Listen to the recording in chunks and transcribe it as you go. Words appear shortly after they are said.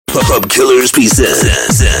Club Killers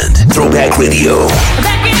present Throwback Radio.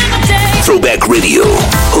 Throwback Radio,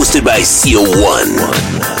 hosted by CO1.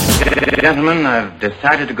 Gentlemen, I've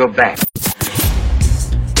decided to go back.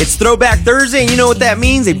 It's Throwback Thursday, and you know what that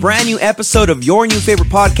means? A brand new episode of your new favorite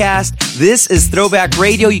podcast. This is Throwback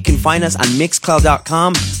Radio. You can find us on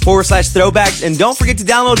mixcloud.com/throwbacks. And don't forget to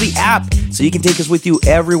download the app so you can take us with you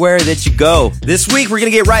everywhere that you go. This week, we're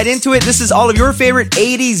going to get right into it. This is all of your favorite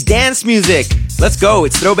 80s dance music. Let's go.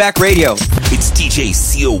 It's Throwback Radio. It's DJ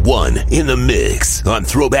CO1 in the mix on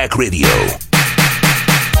Throwback Radio.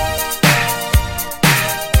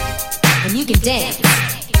 And you can dance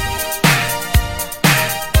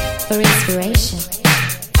for inspiration.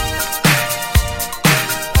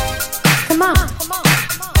 Come on.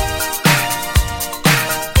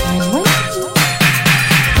 And wait.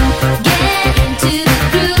 Get into the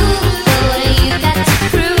groove, boy, you got to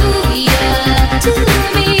prove you're to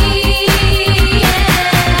me.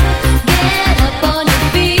 Yeah. Get up on your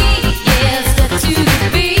feet, yeah, step to the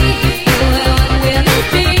beat, boy, what will it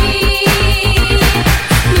be?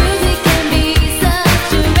 Music can be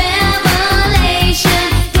such a revelation.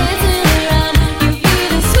 Dancing around, you feel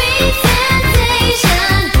the sweet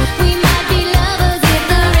sensation. We might be lovers if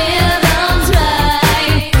the rhythm's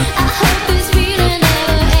right. I hope this feeling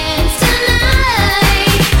never ends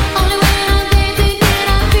tonight. Only when I'm dancing can I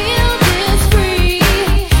feel this free.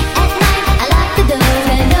 At night I lock the doors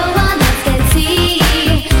and no one else can see.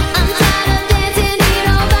 I'm tired of dancing here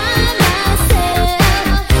all by myself.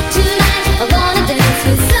 Tonight I wanna dance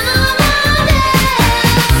with someone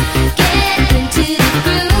else. Get into the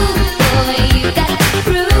groove, boy, you got to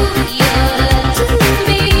prove you're to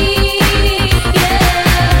me. Yeah,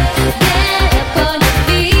 get up on your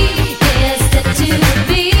feet, yeah, step to the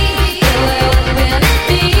beat, boy, what will it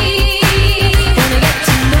be? Wanna get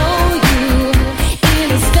to know you in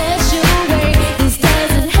a special way. This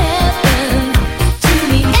doesn't happen to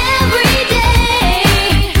me every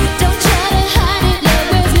day. Don't try to hide it, love,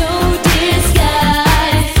 there's no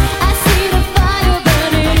disguise. I see the fire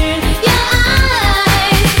burning in your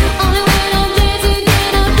eyes. Only when I'm dancing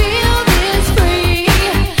can I feel this free.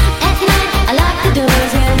 At night I lock the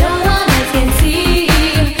doors and no one else can see.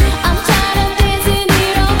 I'm tired of dancing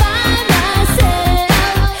here all by myself.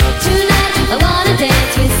 Tonight I wanna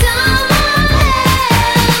dance with someone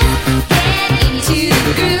else. Get into the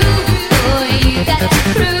groove, boy, you got to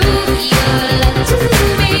prove your love to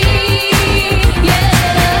me. Yeah,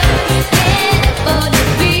 get up on your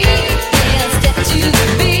feet, yeah, step to the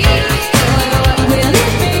beat, boy, what will it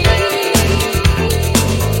be?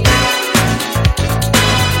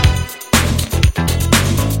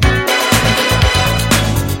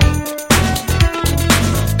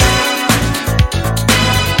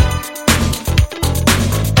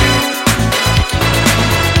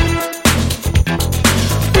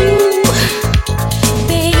 Ooh,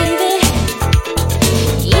 baby,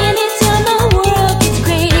 anytime the world gets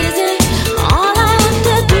crazy, all I have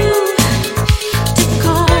to do to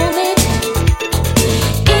calm it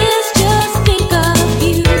is just think of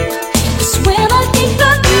you. 'Cause when I think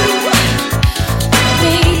of you,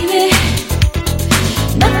 baby,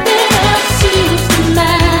 nothing else seems to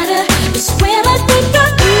matter. 'Cause when I think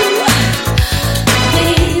of you,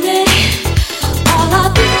 baby, all I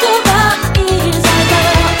think about is our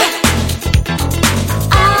love.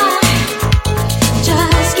 I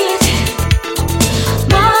just get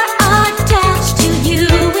more attached to you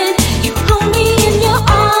when you hold me in your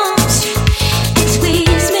arms and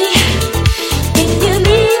squeeze me. When you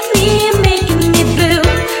leave me, making me blue.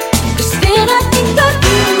 'Cause then I think of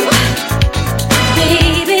you,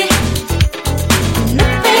 baby, and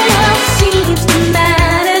nothing else seems to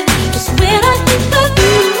matter. 'Cause when I think of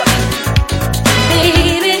you,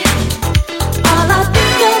 baby, all I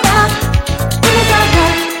think about is our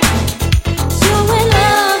love. So in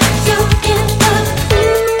love, so in love,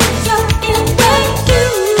 so in love, so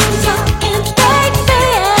in love, so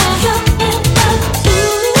in love, so in love,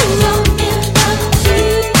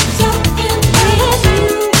 so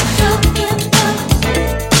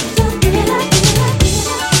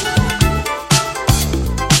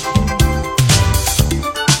in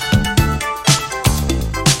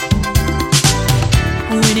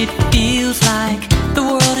When it feels like the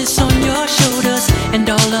world is on your shoulders and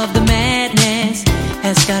all of the madness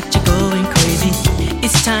has got you going crazy,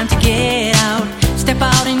 it's time to get out, step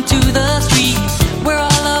out into the street where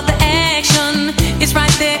all of the action is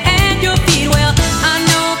right there at your feet. Well, I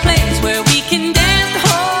know a place where we can dance the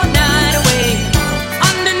whole night away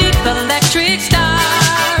underneath the electric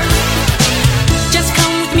stars. Just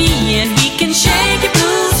come with me and we can shake your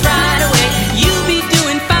blues right away. You'll be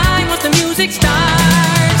doing fine once the music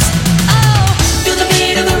starts. Oh, feel the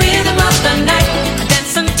beat of the rhythm.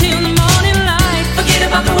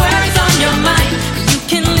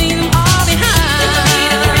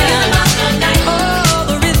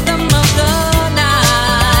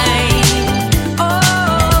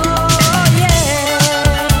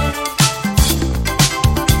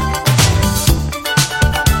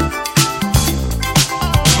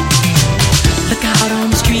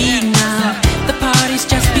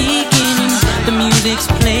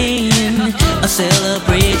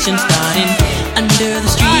 celebration starting under the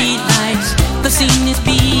street lights. The scene is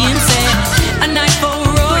being set. A night for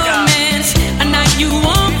romance, a night you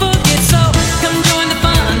won't forget. So come join the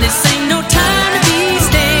fun. This ain't no time to be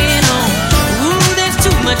staying home. Ooh, there's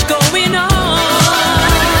too much going on.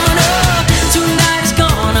 Oh, tonight is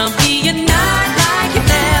gonna be a night like you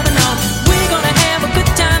never know. We're gonna have a good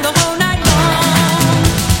time the whole night long.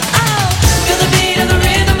 Oh, feel the beat of the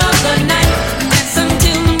rhythm of the night. Dance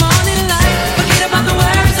until the morning light. Forget about the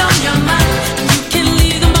worries on your mind. You can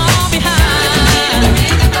leave them all behind.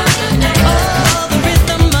 Oh, the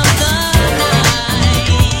rhythm of the night.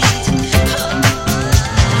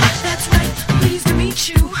 That's right, pleased to meet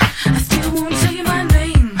you. I still won't tell you my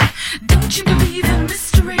name. Don't you believe in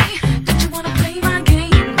mystery? Don't you wanna play my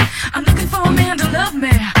game? I'm looking for a man to love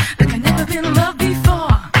me like I've never been loved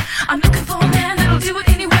before. I'm looking for a man that'll do it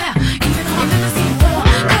anywhere, even though I've never seen before.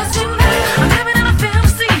 'Cause tonight I'm living in a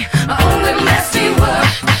fantasy, my own little nasty world.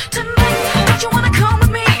 Tonight, don't you wanna come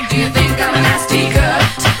with me? Do you think I'm a nasty girl?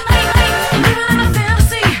 Tonight, I'm living in a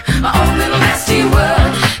fantasy, my own little nasty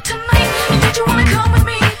world. Tonight, don't you wanna come with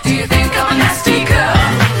me? Do you think I'm a nasty girl?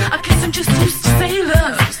 I guess I'm just used to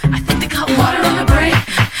sailors. I think they got water on the brain.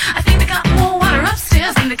 I think they got more water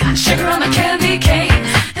upstairs than they got sugar on the candy cane.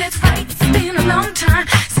 That's right, it's been a long time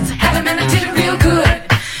since I had a man that did it real good.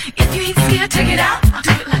 If you ain't scared, take it out. I'll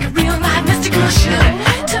do it like a real live nasty girl should.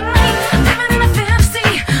 Tonight, I'm living in a fantasy,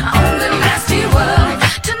 my own little nasty world.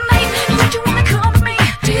 Tonight, don't you wanna come with me?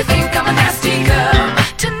 Do you think I'm a nasty girl?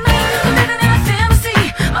 Tonight, I'm living in a fantasy,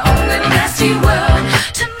 my own little nasty world.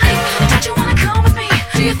 Tonight, don't you wanna come with me?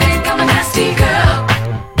 Do you think I'm a nasty girl?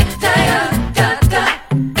 Da da da.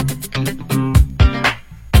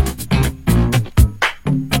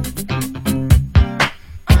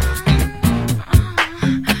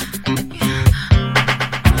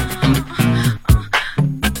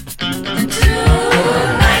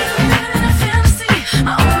 Tonight, I'm living in a fantasy,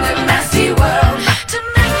 my own little nasty world.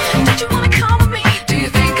 Tonight, don't you wanna come with me? Do you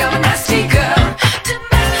think I'm a nasty girl?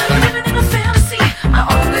 Tonight, I'm living in a fantasy, my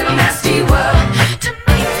own little nasty world.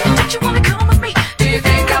 Tonight, don't you wanna come with me? Do you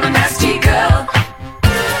think I'm a nasty girl?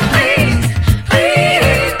 Please,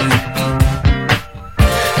 please,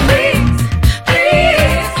 please,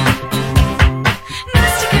 please.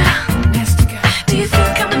 Nasty girl, nasty girl. Do you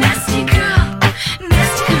think I'm a nasty girl?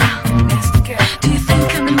 Nasty girl, nasty girl. Do you think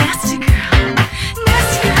I'm a nasty girl?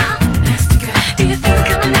 Nasty girl, nasty girl. Do you think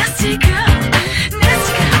I'm a nasty girl?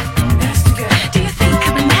 Nasty girl, nasty girl. Do you think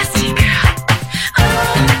I'm a nasty girl?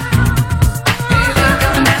 Oh, do you think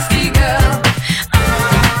I'm a nasty girl? Oh,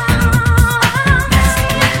 nasty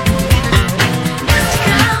girl,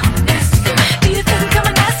 nasty girl. Do you think I'm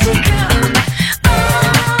a nasty girl?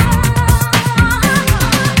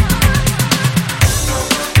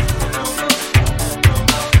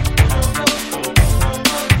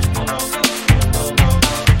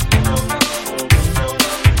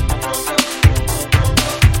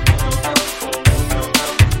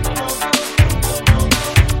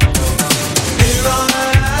 Here I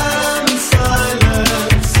am in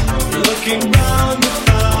silence, looking round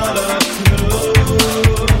without a clue.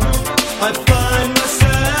 I find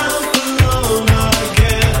myself alone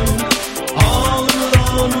again, all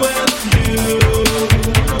alone with you.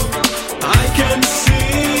 I can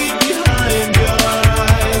see behind your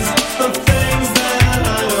eyes the things that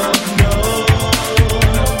I don't know.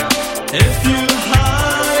 If you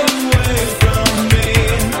hide away from me,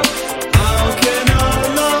 how can our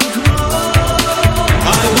love grow?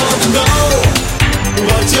 I wanna know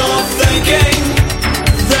what you're thinking.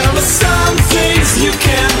 There are some things you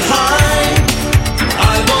can't hide.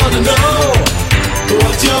 I wanna know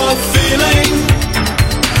what you're feeling.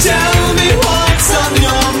 Tell me what's on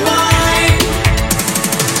your mind.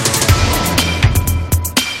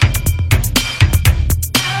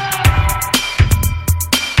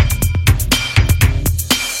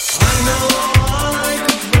 I know I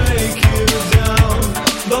could break you down,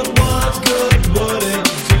 but what good would it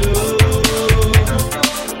do?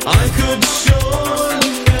 I could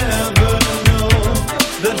surely never know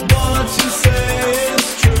that what you say is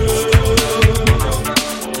true.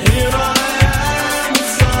 Here I am in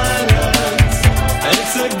silence,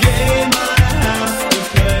 it's a game I have to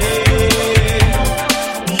play.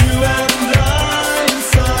 You and I in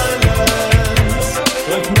silence,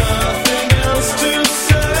 with nothing else to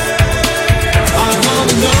say. I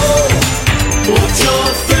wanna know what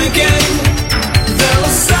you're thinking. There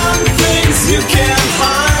are some things you can't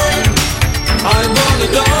hide. I want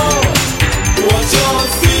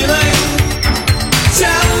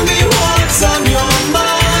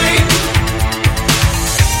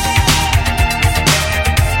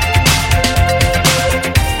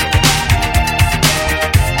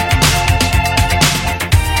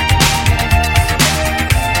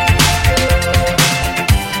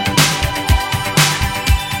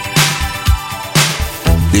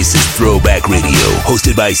Throwback Radio,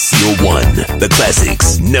 hosted by CO1. The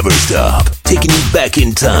classics never stop, taking you back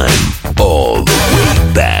in time, all the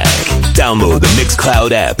way back. Download the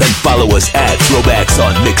Mixcloud app and follow us at Throwbacks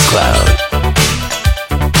on Mixcloud.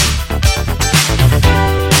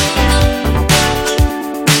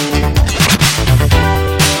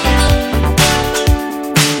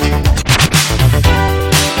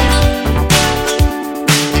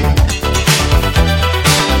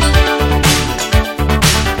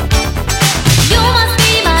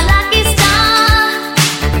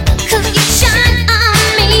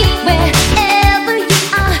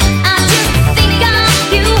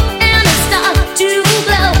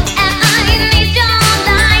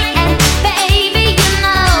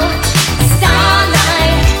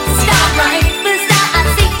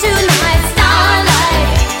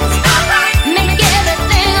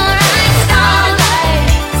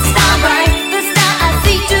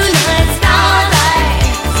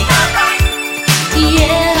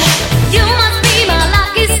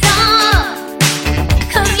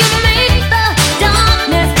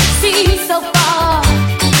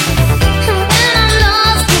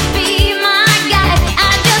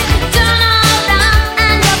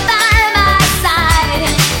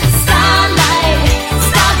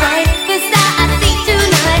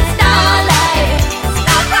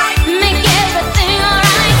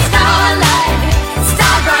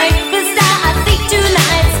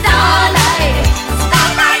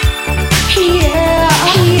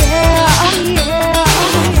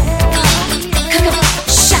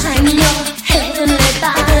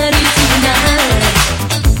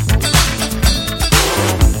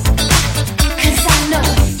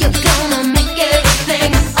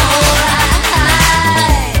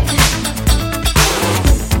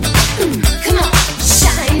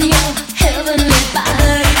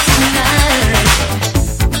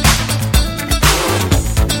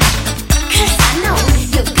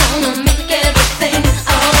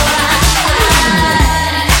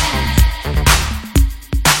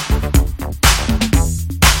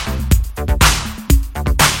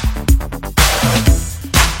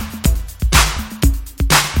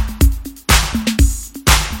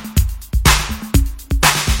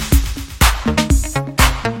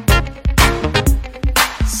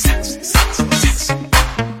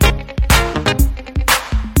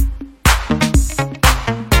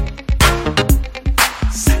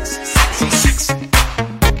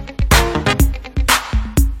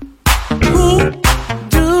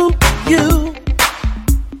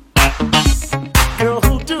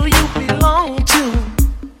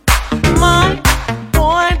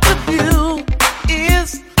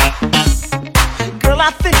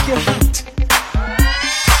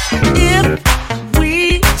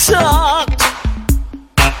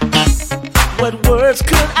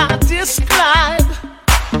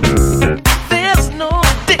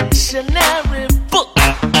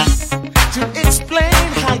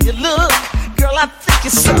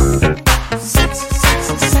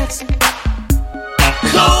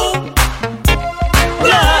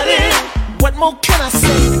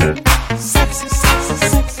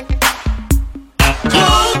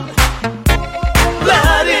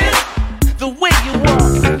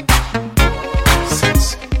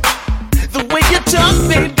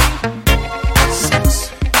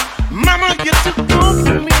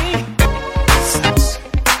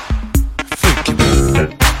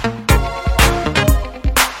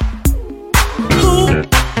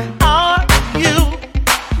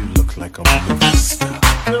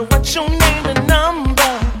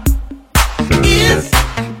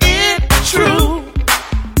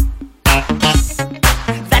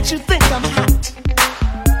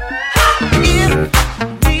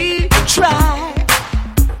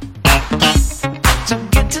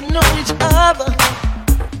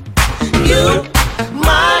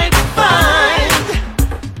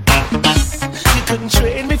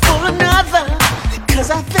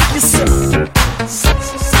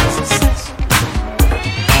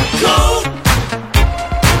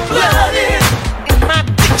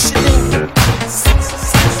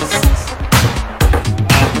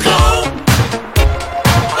 Cold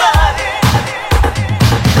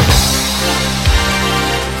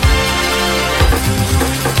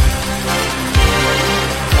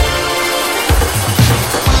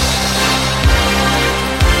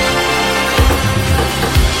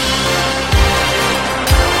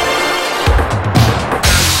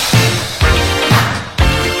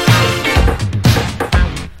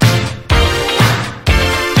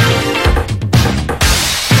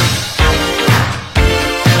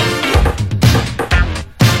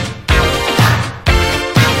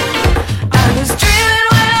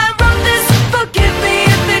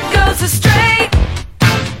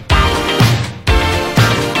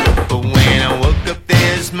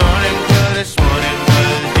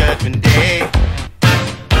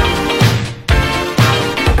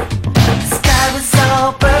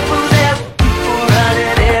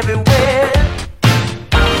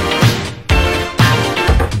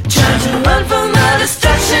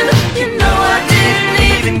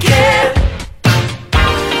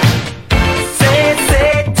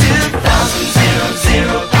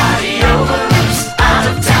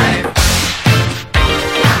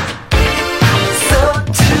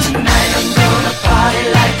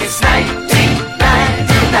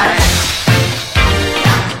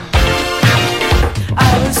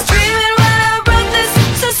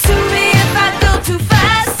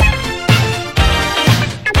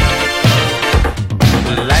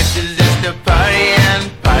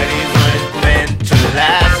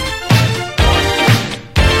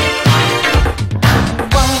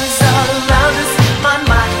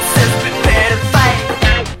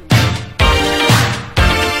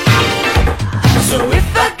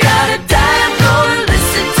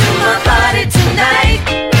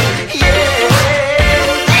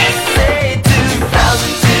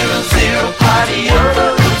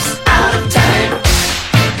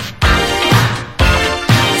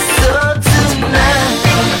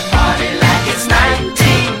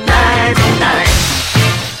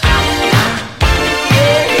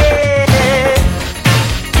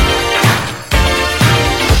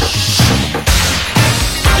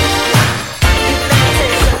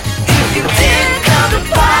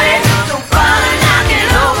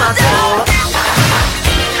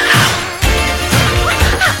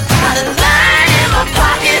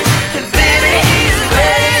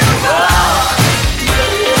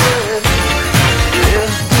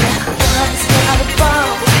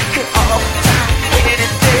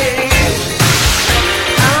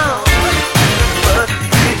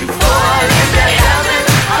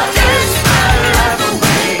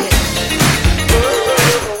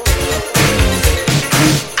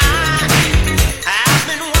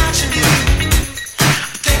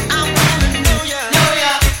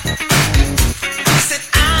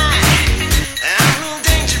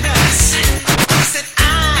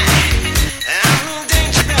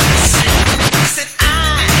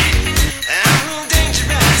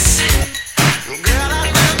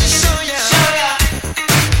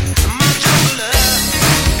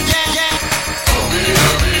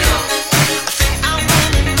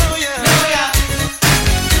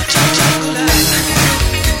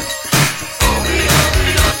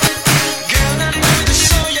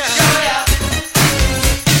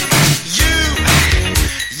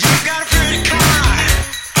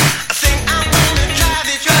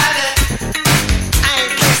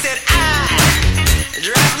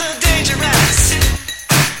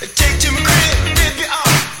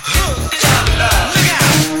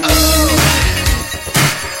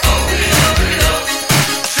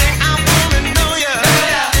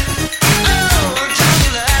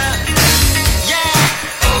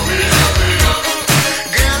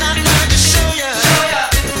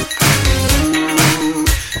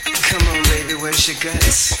bust your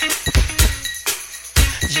guts.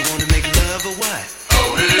 You wanna make love or what?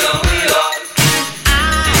 Oh, love. I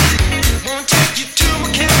wanna take you to my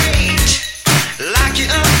cage, lock you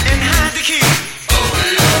up and hide the key. Oh,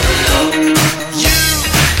 love. You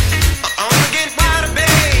are only getting wider,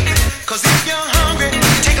 babe. 'Cause if you're hungry,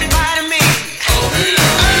 take a bite of me. Oh,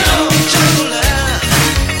 love. Jungle love.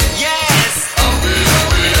 Yes. Oh,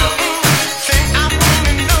 love. Think I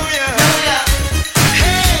wanna know ya.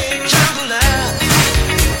 Hey, jungle love.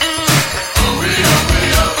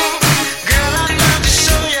 Girl, I'd love to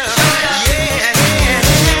show ya. Yeah,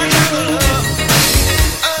 jungle love.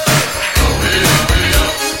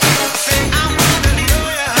 Think I wanna know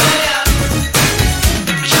ya.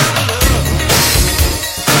 Jungle love.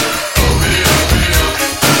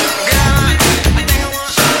 Girl, I think I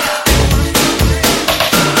want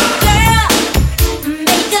Girl,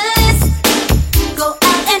 make a list. Go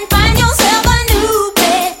out and find yourself a new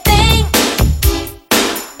big thing.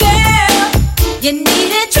 Girl, you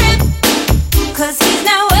need a trip. 'Cause he's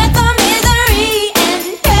not worth the misery and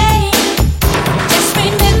pain. Just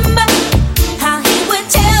remember how he would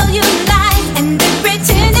tell you lies and then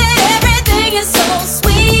pretend that everything is so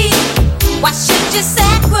sweet. Why should you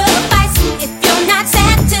sacrifice if you're not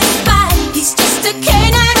satisfied? He's just a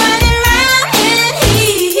canine running around in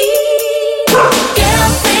heat.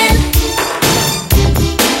 Girlfriend,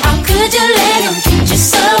 how could you let him treat you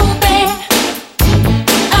so bad?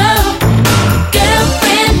 Oh,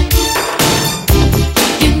 girlfriend,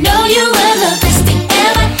 you know you were the best he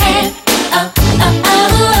ever had. Oh, oh,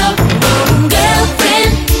 oh, oh.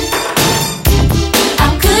 Girlfriend,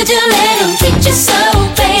 how could you let him treat you so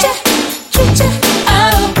bad?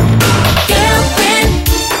 Oh, girlfriend,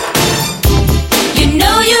 you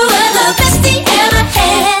know you were the best he ever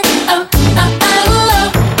had. Oh, oh, oh, oh.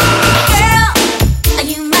 Girl,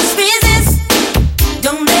 you must resist.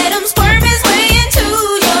 Don't let him squirm his way into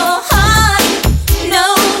your heart. No,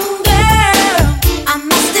 girl, I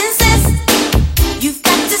must insist. You've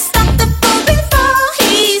got to stop the fool before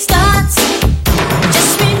he starts.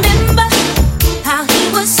 Just remember how he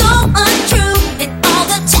was so untrue and all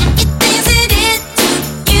the tacky things he did to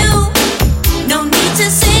you. No need to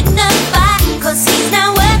signify, 'cause he's not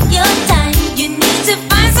worth your time. You need to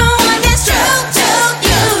find someone that's true to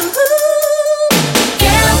you.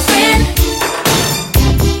 Girlfriend,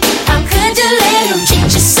 how could you let him treat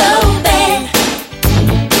you so bad?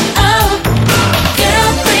 Oh,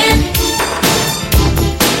 girlfriend,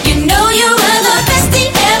 you know you were the best he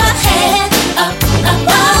ever had. Oh, oh,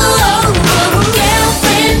 oh, oh.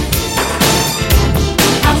 Girlfriend,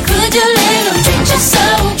 how could you let him treat you so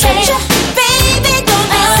bad? Baby, don't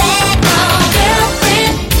be sad, no.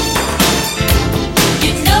 Girlfriend,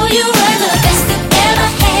 you know you were the best he ever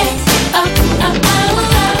had. Oh, oh, oh,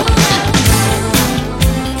 oh.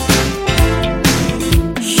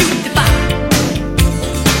 Shoot the bop.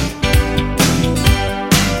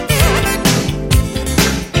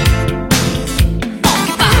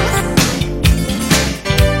 Funky bop.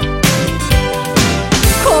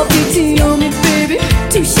 Coffee, tea on me, baby.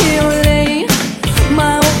 Touche au lait.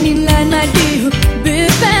 My opening line, my dear.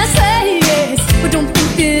 Big fast yes. But don't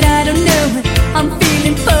think that I don't know it. I'm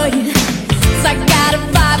feeling for you. 'Cause I got a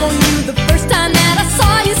vibe on you the first time that I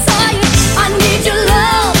saw you. I need your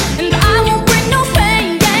love, and I won't bring no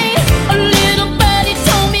pain. A little birdie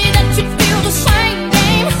told me that you feel the same.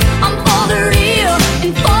 I'm for the real,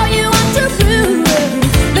 and for you I'm true.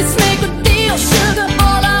 Let's make a deal, sugar.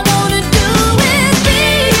 All I wanna do is be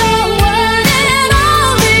your one and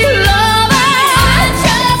only lover. I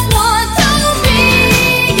just want to be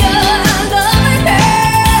your lover,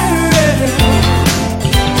 girl.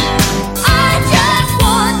 I just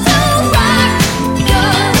want to rock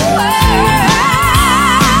your world.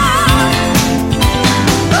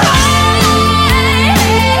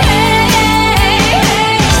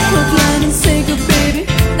 Hook, line, and sinker, baby.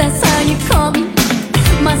 That's how you call me.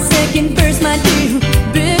 My second verse, my dear.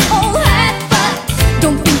 Big old hat, but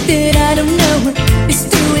don't think that I don't know what it's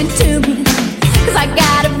doing to me. 'Cause I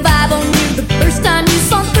got a vibe on you the first time you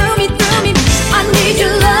saw through me. I need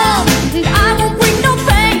your love, and I won't bring no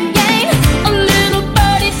pain. A little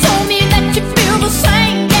birdie told me that you feel the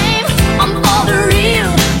same. I'm for the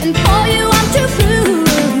real, and for you I'm true.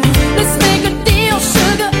 Let's make a deal,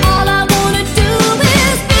 sugar. All I wanna do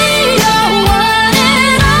is be your one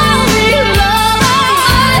and only lover.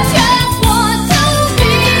 I just want to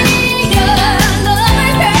be your lover,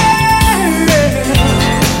 girl.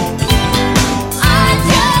 I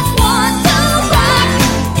just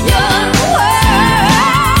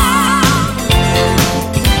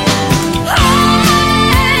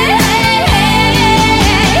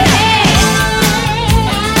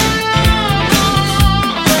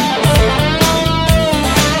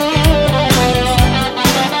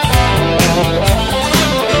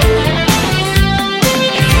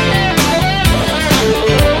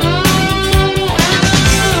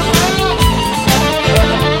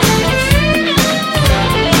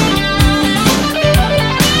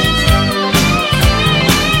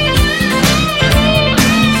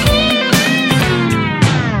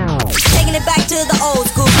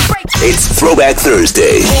Throwback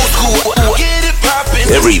Thursday.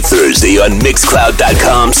 Every Thursday on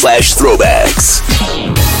Mixcloud.com/throwbacks.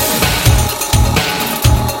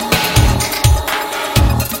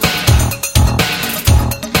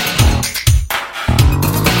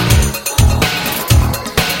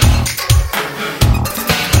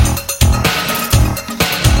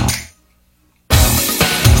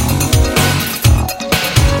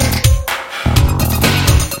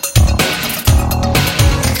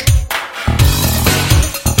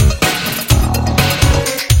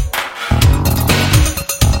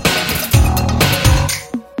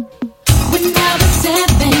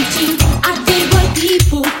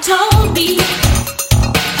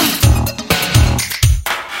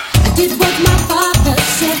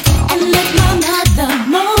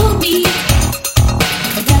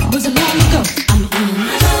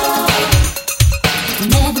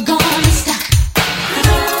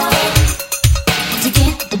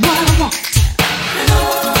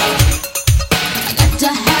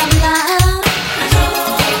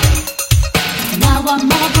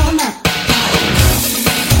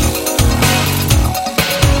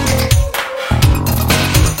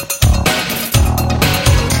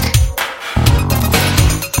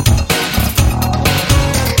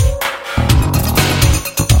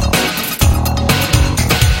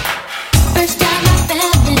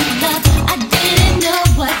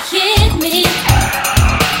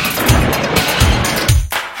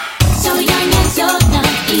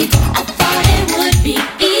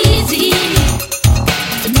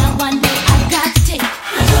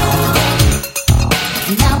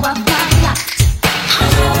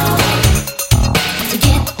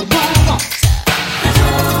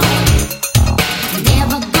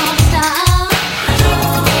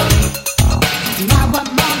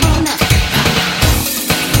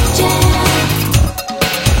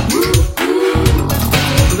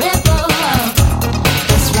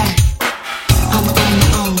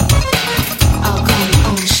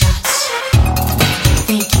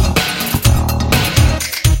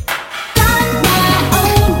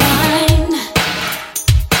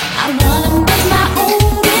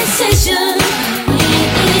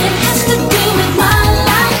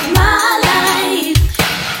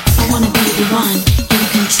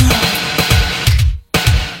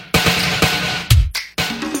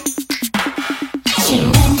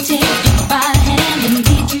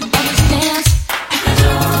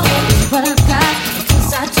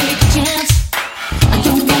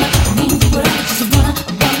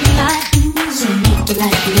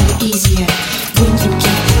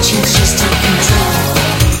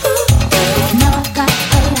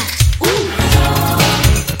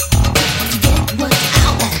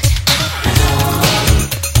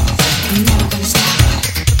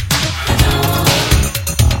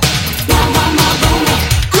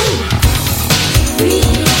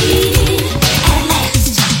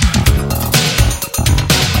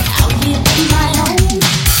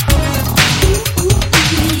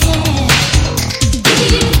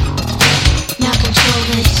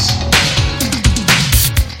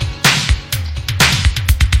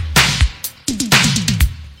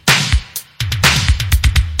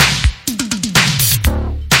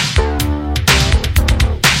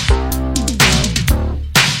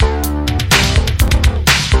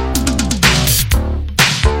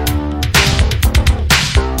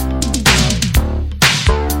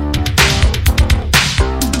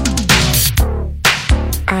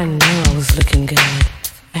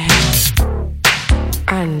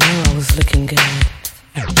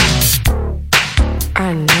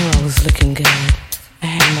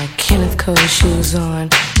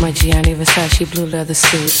 Blue leather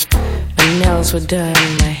suit. My nails were done,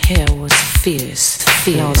 my hair was fierce.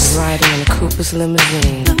 I was riding in a Cooper's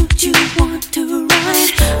limousine. Don't you want to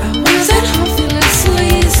ride? I was at home feeling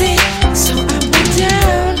sleazy, so I went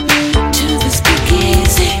down to the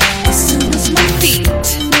speakeasy. As soon as my feet hit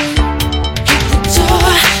the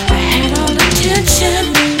door, I had all attention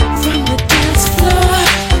from the dance floor.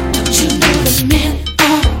 Don't you know the men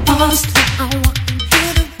all paused when I walked into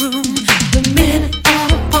the room? The men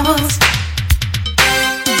all paused.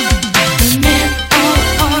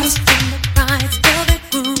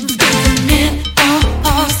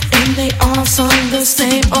 Song the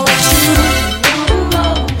same old tune.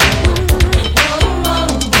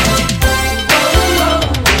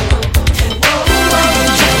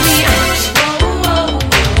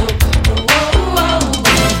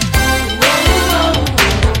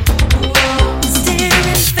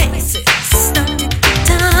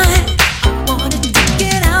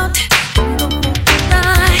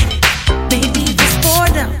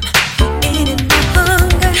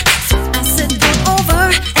 Over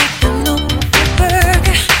at the local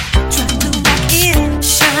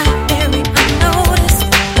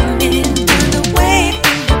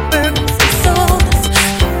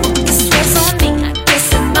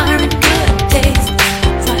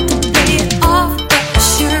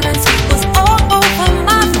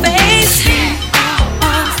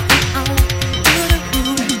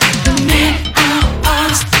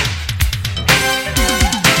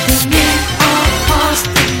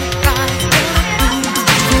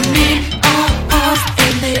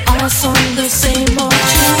song the same old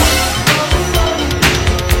tune.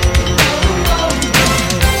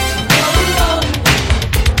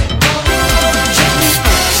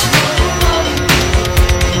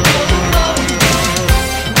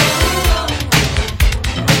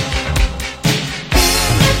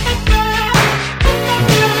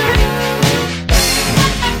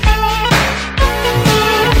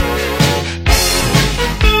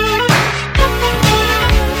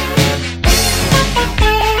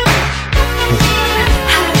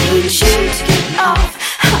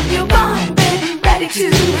 To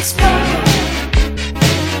explode,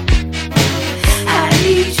 I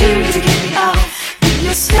need you to get me off.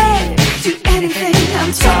 You're slave to anything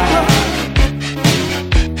I'm told.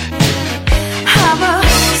 I'm a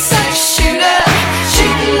sex shooter,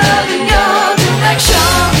 shooting love in your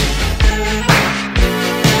direction.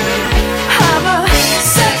 I'm a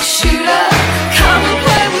sex shooter, come and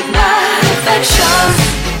play with my affection.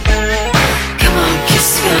 Come on, kiss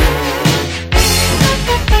me.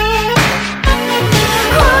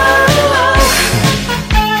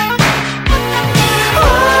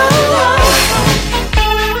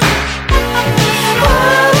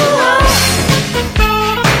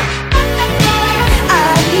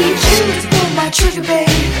 Trigger, babe,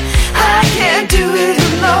 I can't do it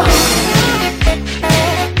alone.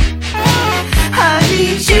 I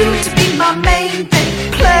need you to be my main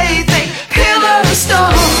thing, plaything, pillar of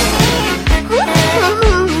stone.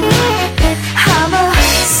 Ooh, I'm a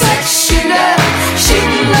sex shooter,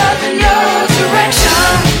 shooting love in your direction.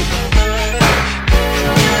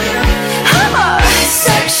 I'm a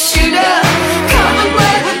sex shooter, come and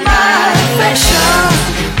play with my affection.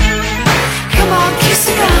 Come on, kiss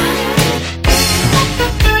the gun.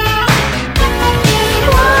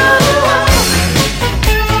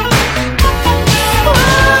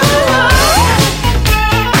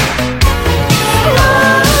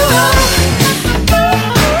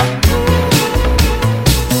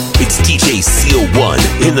 CO1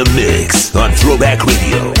 in the mix on Throwback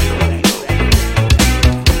Radio.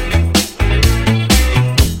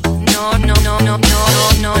 No, no, no, no, no,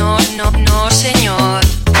 no, no, no, no, señor.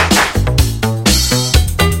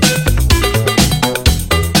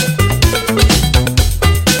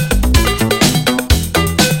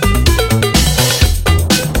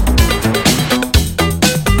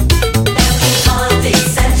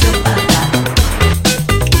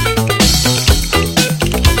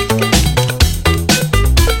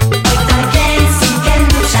 Hoy también siguen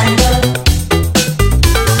luchando.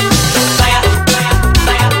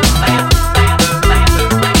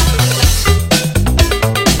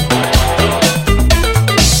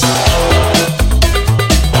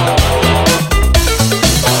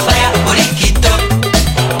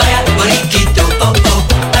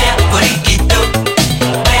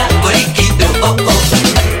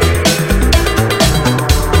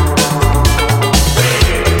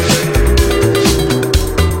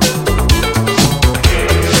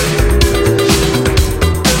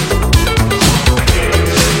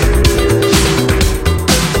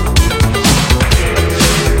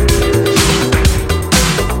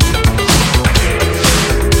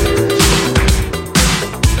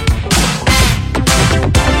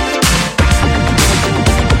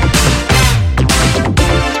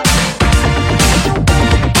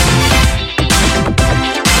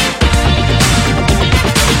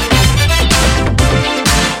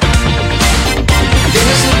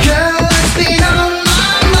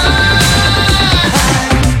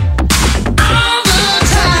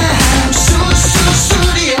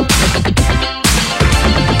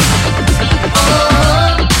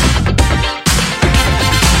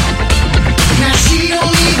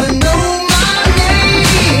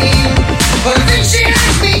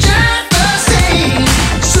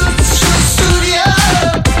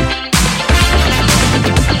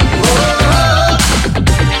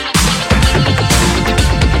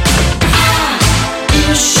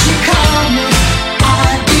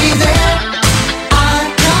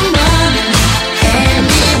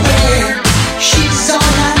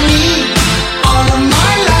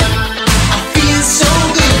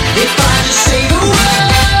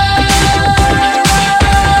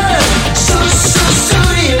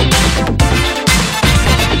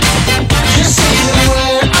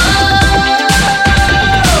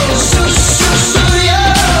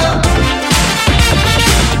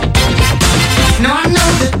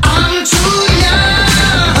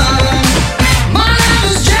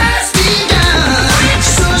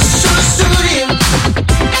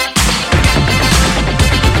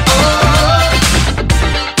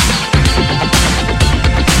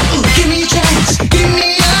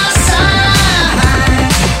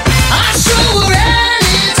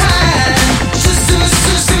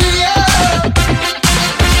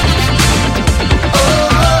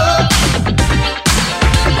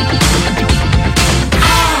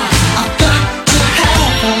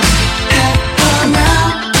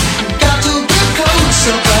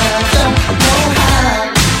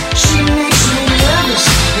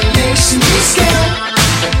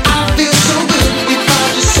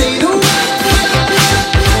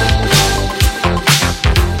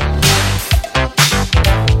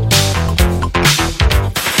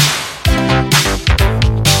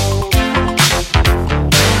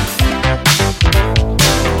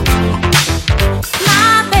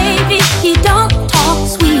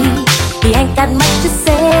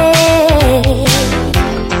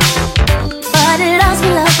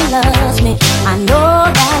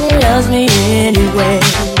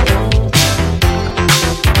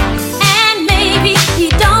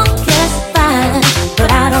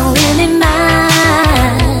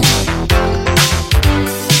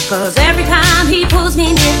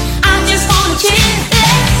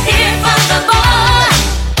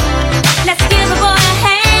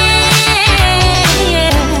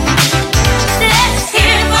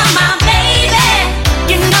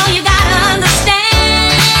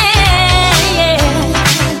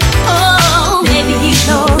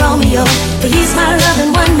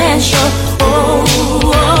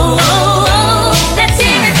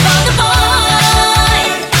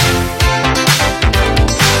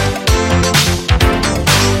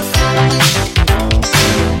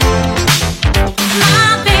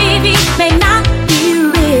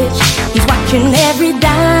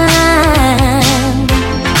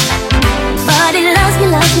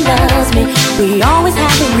 and loves me. We always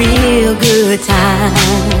have a real good time.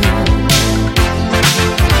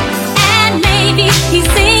 And maybe he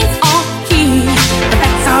sings off key, but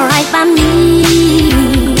that's alright by me,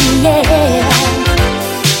 yeah.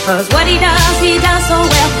 'Cause what he does so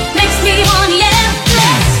well, makes me wanna yell.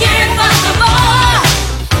 Let's hear it from the boy.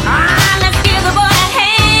 Let's give the boy a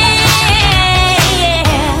hand,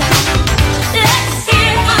 yeah. Let's hear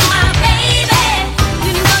it from my baby.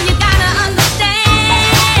 You know you gotta understand,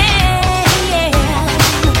 yeah.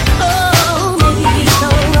 Oh, maybe he's no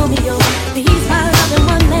Romeo, but he's my loving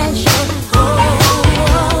one-man show.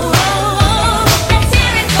 Let's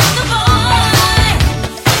hear it from the boy.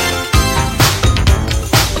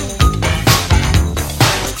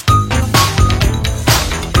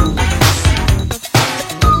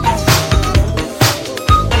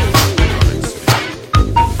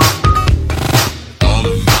 All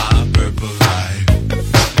of my purple life,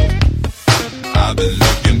 I've been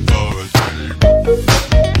looking for a type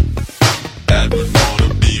that would wanna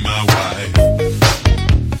be my wife.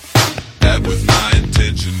 That was my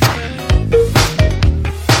intention.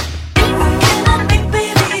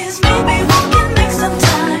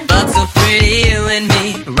 Fuck so pretty, you and me,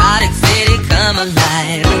 erotic city, come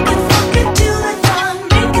alive.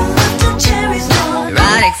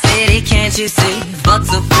 Erotic city, can't you see? Fuck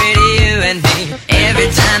so pretty, you and me. Every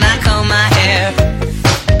time I comb my hair,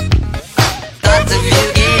 thoughts of you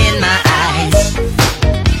get in my eyes.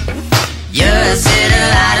 You're a sitter,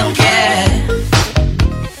 I don't care.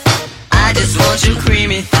 I just want your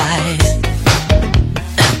creamy thighs.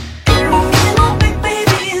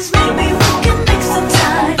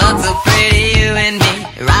 Fuck so pretty, you and me.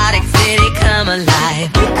 Erotic city, come alive.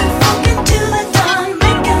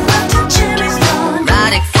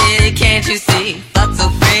 Erotic city, can't you see? Fuck so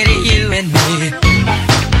pretty, you and me.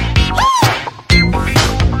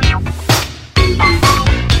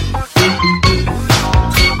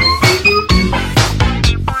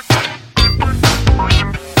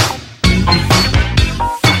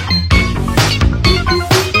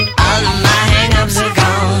 All of my hang-ups are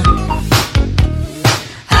gone.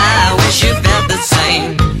 I wish you felt the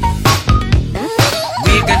same.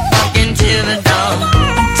 We could fuck until the dawn.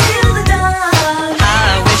 I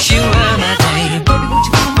wish you were my babe.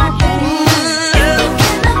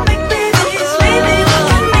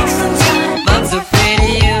 Fuck so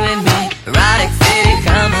pretty, you and me. Erotic city,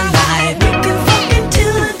 come alive.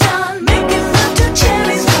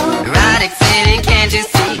 Erotic city, can't you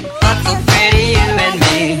see? Fuck so pretty, you and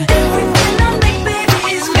me.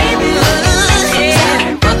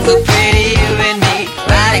 Fuck so pretty, you and me.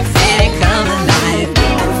 Erotic city, come alive.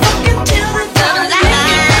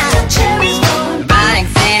 Erotic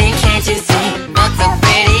city, can't you see? Fuck so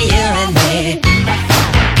pretty, you and me.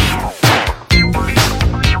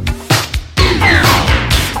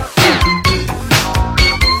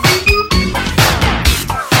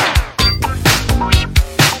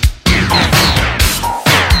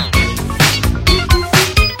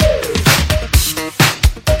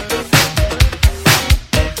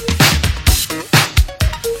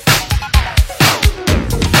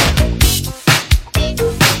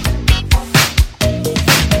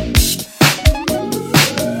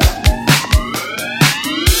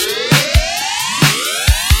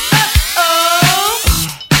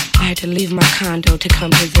 I had to leave my condo to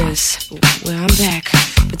come to this. Well, I'm back,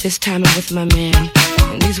 but this time I'm with my man.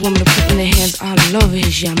 And these women are putting their hands all over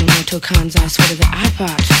his Yamamoto Kanzai sweater that I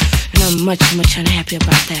bought. And I'm much, much unhappy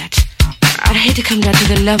about that. I'd hate to come down to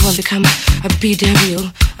the level and become a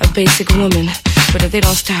BW, a basic woman. But if they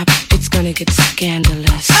don't stop, it's gonna get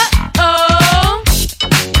scandalous. Oh.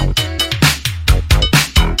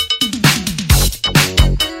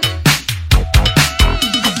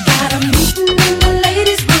 Got a meeting in the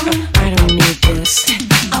ladies' room. I don't need this.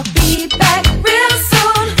 I'll be back real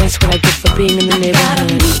soon. That's what I get for being in the Got a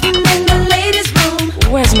neighborhood. meeting in the ladies' room.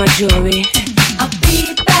 Where's my jewelry? I'll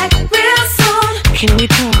be back real soon. Can we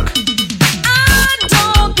talk? I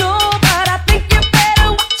don't know, but I think you better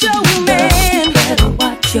watch your man. Better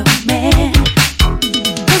watch your man.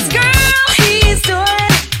 'Cause girl, he's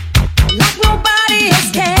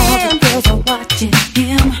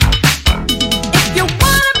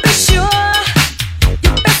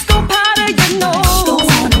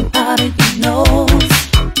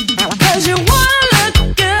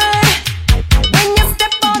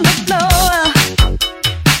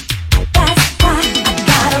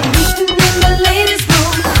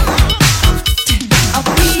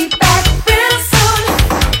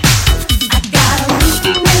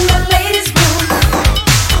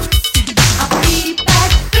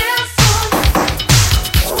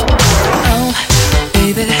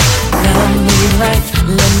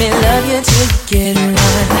me love you till you get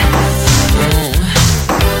right.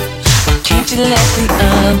 Can't you let the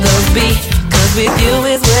others be? 'Cause with you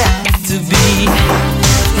is where I got to be.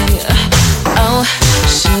 Oh,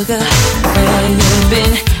 sugar, where you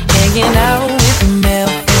been? Hanging out with the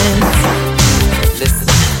male friends. Listen,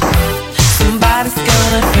 somebody's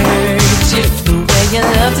gonna hurt you the way you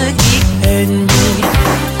love to keep hurting me.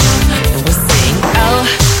 And we'll sing, oh,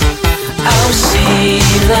 oh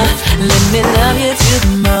Sheila, let me love you till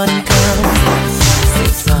the morning comes.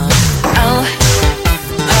 Sing song, oh,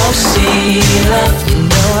 oh Sheila, you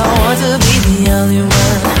know I want to be the only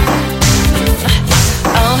one.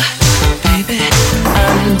 Oh, baby,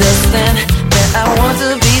 understand that I want to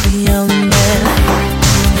be the only man.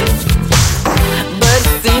 But it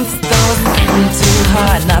seems as though it's getting too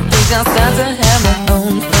hard, and I think I'll start to have my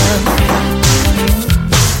own fun.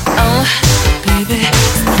 Oh, baby,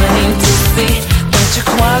 it's plain to see that you're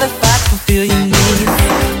qualified to fulfill your needs.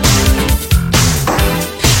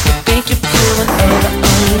 You think you're pulling over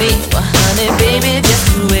on me? Well, honey, baby, just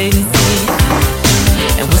wait and see.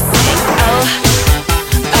 And we'll sing, oh,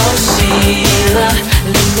 oh Sheila,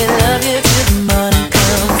 let me love you till the morning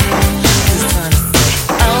comes. Just trying to say,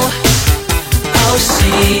 oh, oh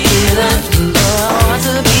Sheila, you know I want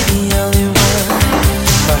to be the only one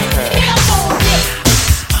for her.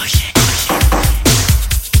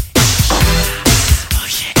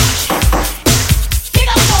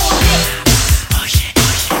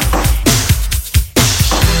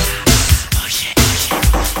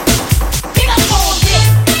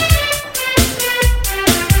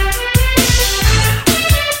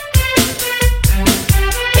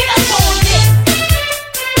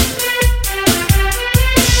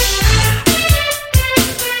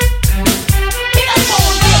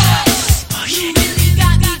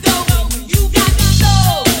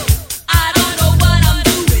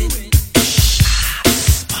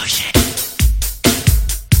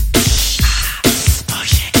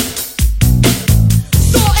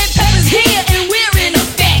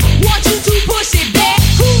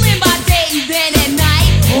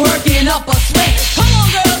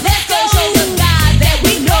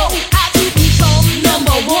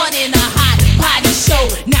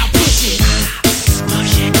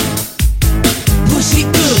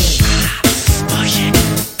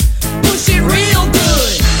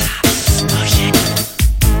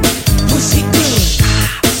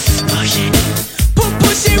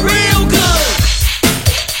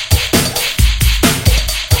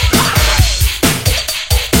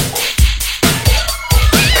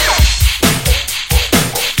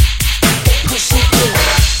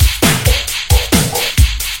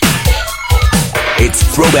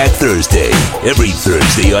 Throwback Thursday. Every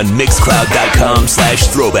Thursday on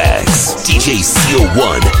Mixcloud.com/throwbacks. DJ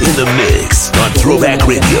CO1 in the mix on Throwback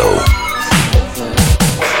Radio.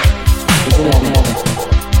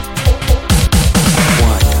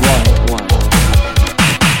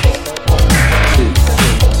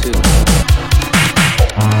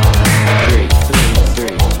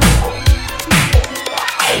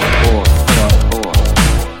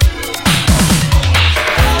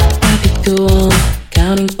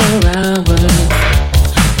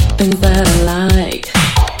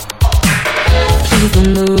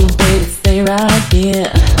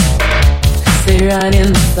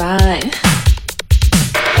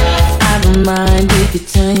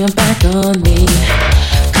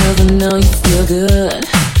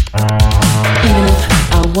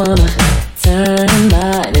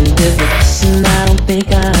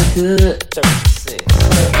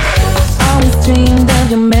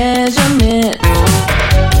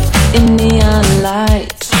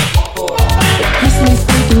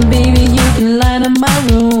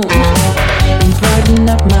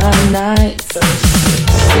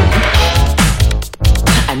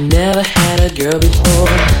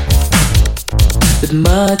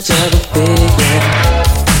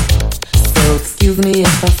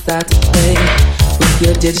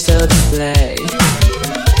 Digital display.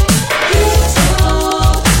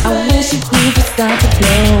 I wish you could start to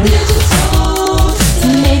blow. To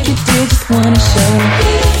make you do just wanna show.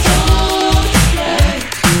 I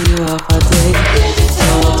could you off all day.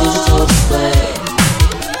 Digital display.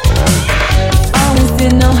 Always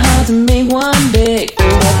didn't know how to make one big,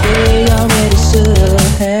 but they already should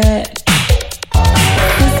have had.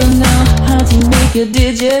 Guess I know how to make your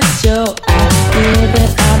digits show. I feel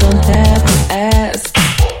that I don't have to ask.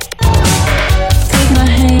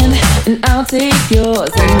 And I'll take yours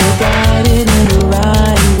and we'll guide it in the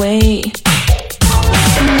right way.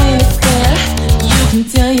 And when it's there, you can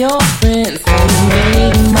tell your friends how you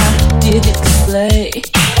made my digit display.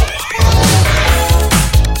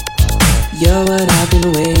 You're what I've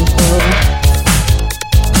been waiting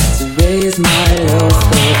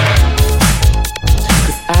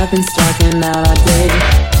I've been striking out all day,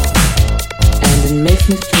 and it makes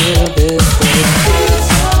me feel this way.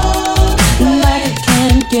 Like I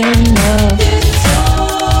can't get enough.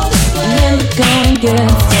 Never gonna get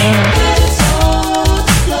some.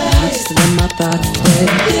 I just let my thoughts play.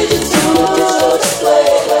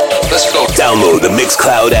 Let's go. Download the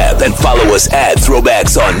Mixcloud app and follow us at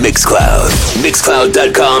Throwbacks on Mixcloud.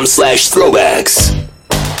 Mixcloud.com/throwbacks.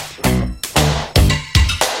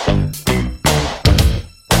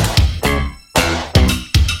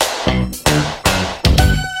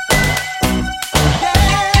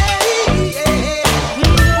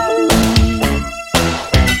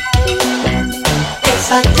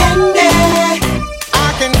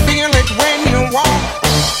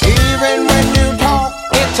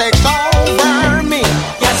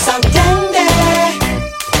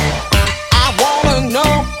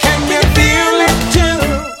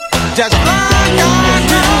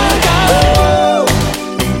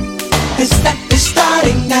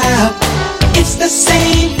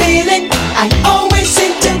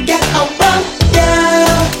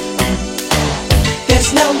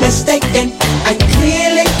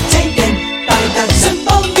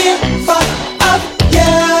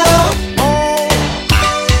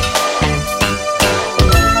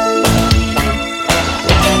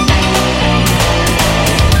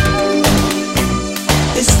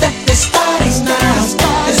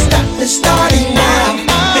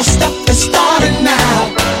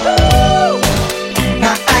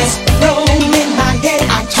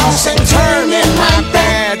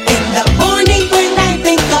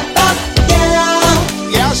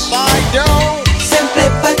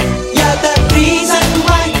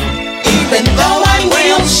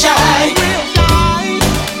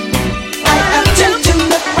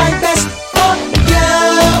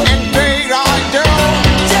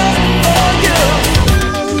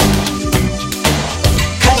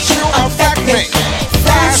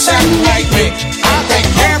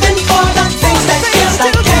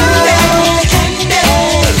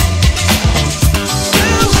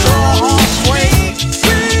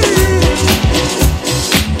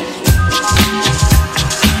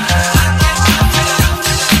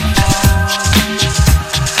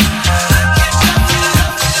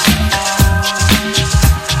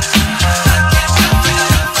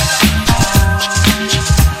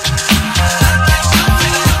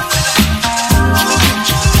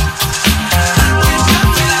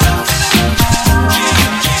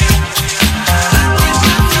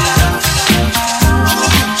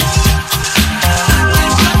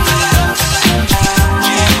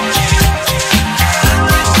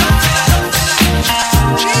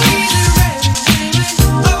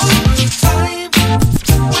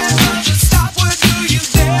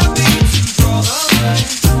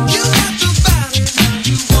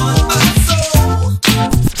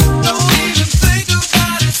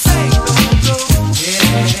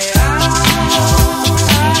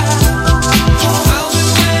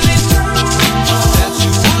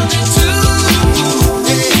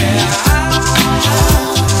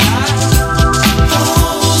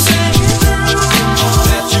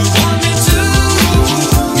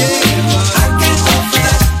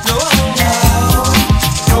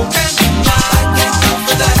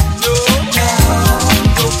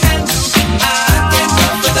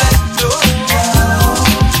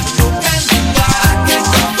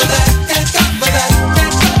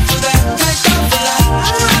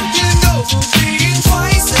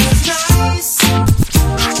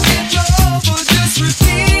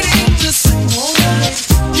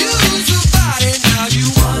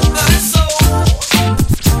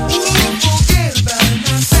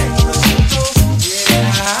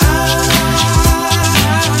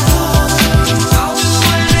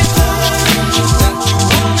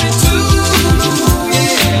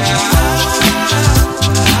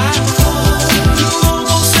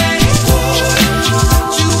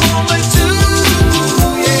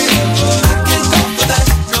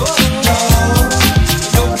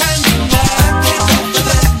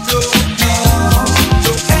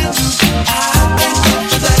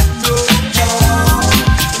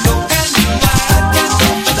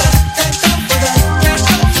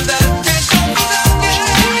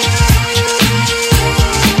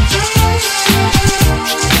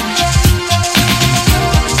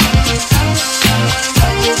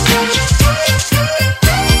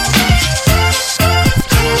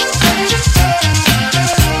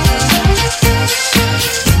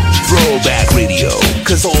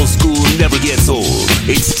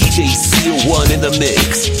 It's DJ CO1 in the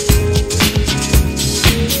mix.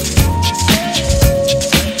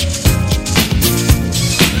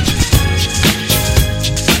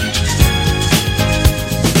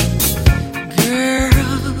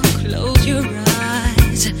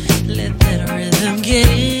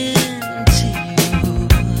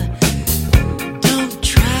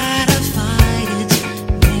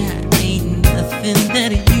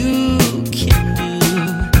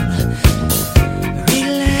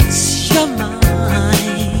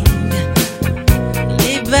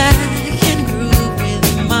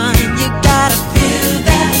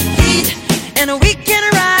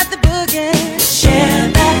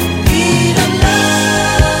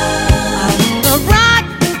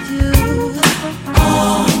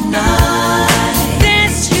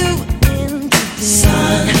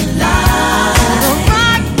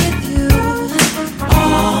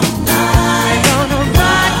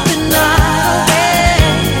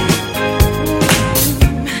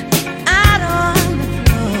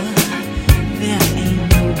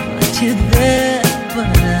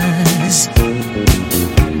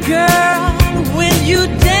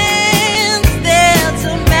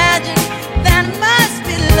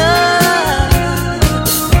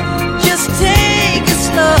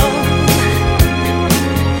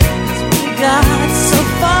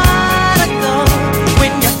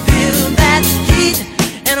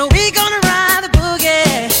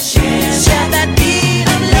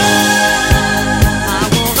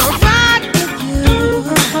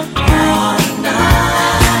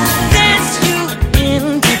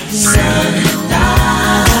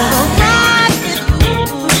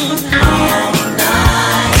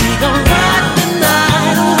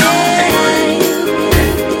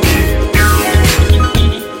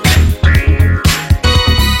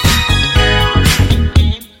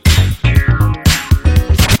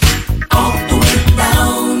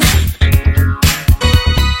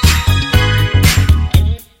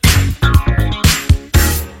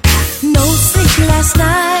 last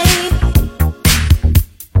night,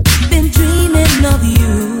 been dreaming of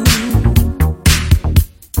you.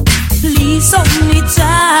 Please hold me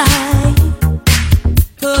tight,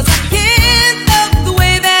 'cause I can't love the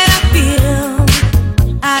way that I feel.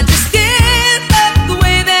 I just can't love the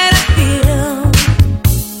way that I feel.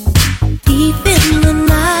 Deep in the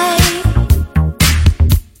night,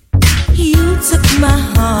 you took my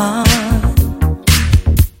heart.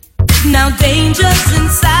 Now danger's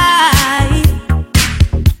inside,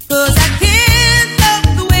 'cause I can't love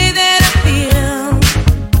the way that I feel.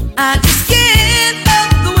 I just can't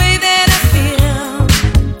love the way that I feel.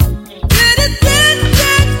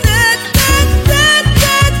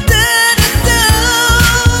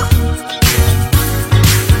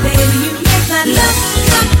 Baby, you make my love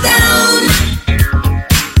come down.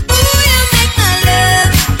 Ooh, you make my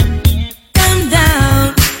love come down.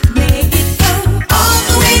 Make it come all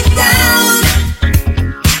the way down.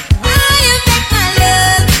 Ooh, you make my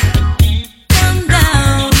love come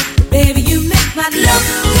down. Baby, you make my love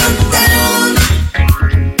come down.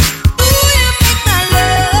 Ooh, you make my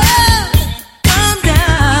love come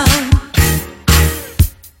down.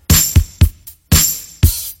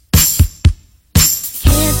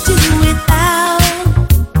 Can't do without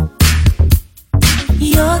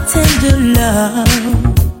your tender love.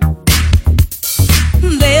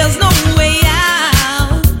 There's no way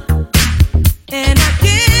out, and I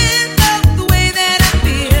can't love the way that I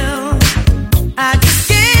feel. I just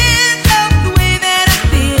can't love the way that I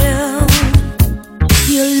feel.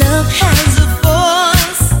 Your love has a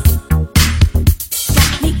force,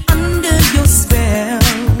 got me under your spell.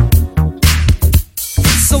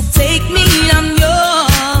 So take me, I'm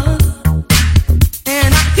yours,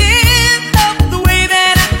 and I can't love the way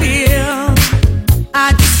that I feel. I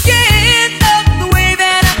just can't love the way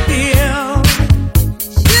that I feel.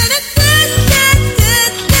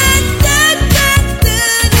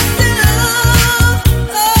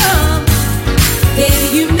 Baby,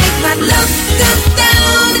 you make my love come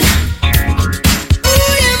down.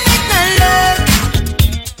 Ooh, you make my love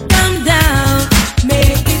come down.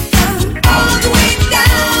 Make it come all the way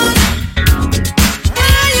down.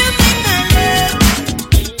 Ooh, you make my love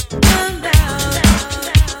come down.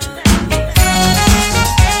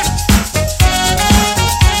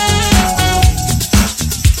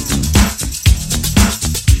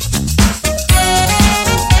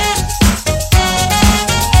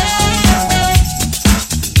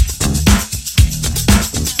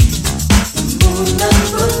 Moon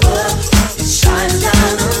up above, it shines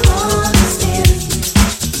down upon the skin.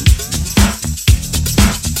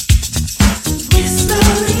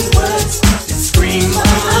 Whispering words that scream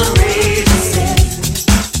our radiance.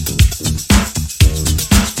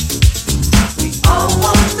 We all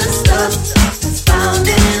want the stuff that's found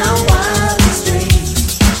in our wildest dreams.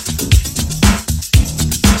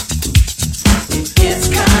 It gets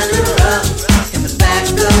kinda rough in the back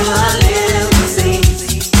of our limousines.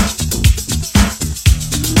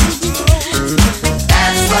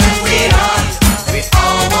 That's what we are. We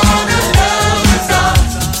all wanna love us all.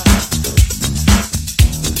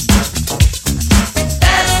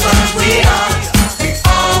 That's what we are. We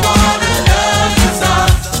all wanna love us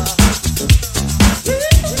all.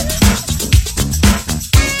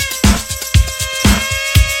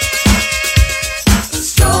 A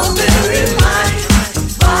strawberry mind, a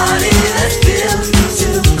body that's built for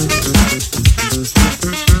two.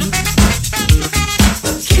 A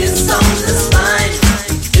kiss on the spine,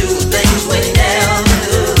 do things we never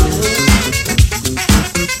do.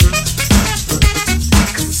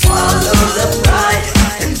 Swallow the pride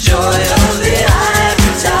and joy of the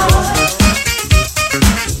ivory tower.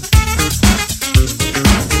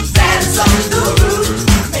 Dance on the roof,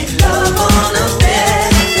 make love on a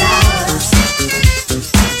bed of flowers.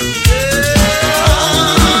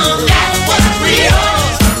 That's what we are.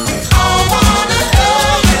 We all wanna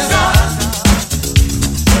love is all.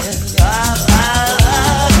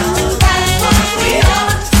 That's what we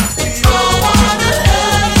are. We all wanna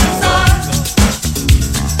love is all.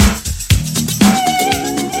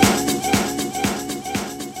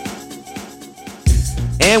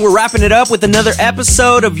 And we're wrapping it up with another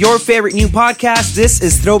episode of your favorite new podcast. This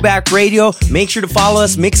is Throwback Radio. Make sure to follow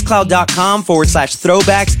us,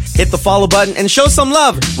 mixcloud.com/throwbacks. Hit the follow button and show some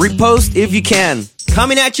love. Repost if you can.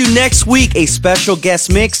 Coming at you next week, a special guest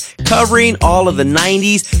mix covering all of the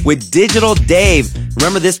 90s with Digital Dave.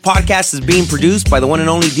 Remember, this podcast is being produced by the one and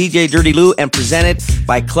only DJ Dirty Lou and presented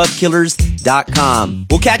by ClubKillers.com.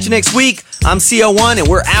 We'll catch you next week. I'm CO1 and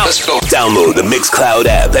we're out. Let's go. Download the Mixcloud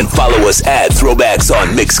app and follow us at Throwbacks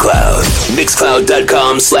on Mixcloud.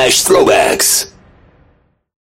 Mixcloud.com/throwbacks.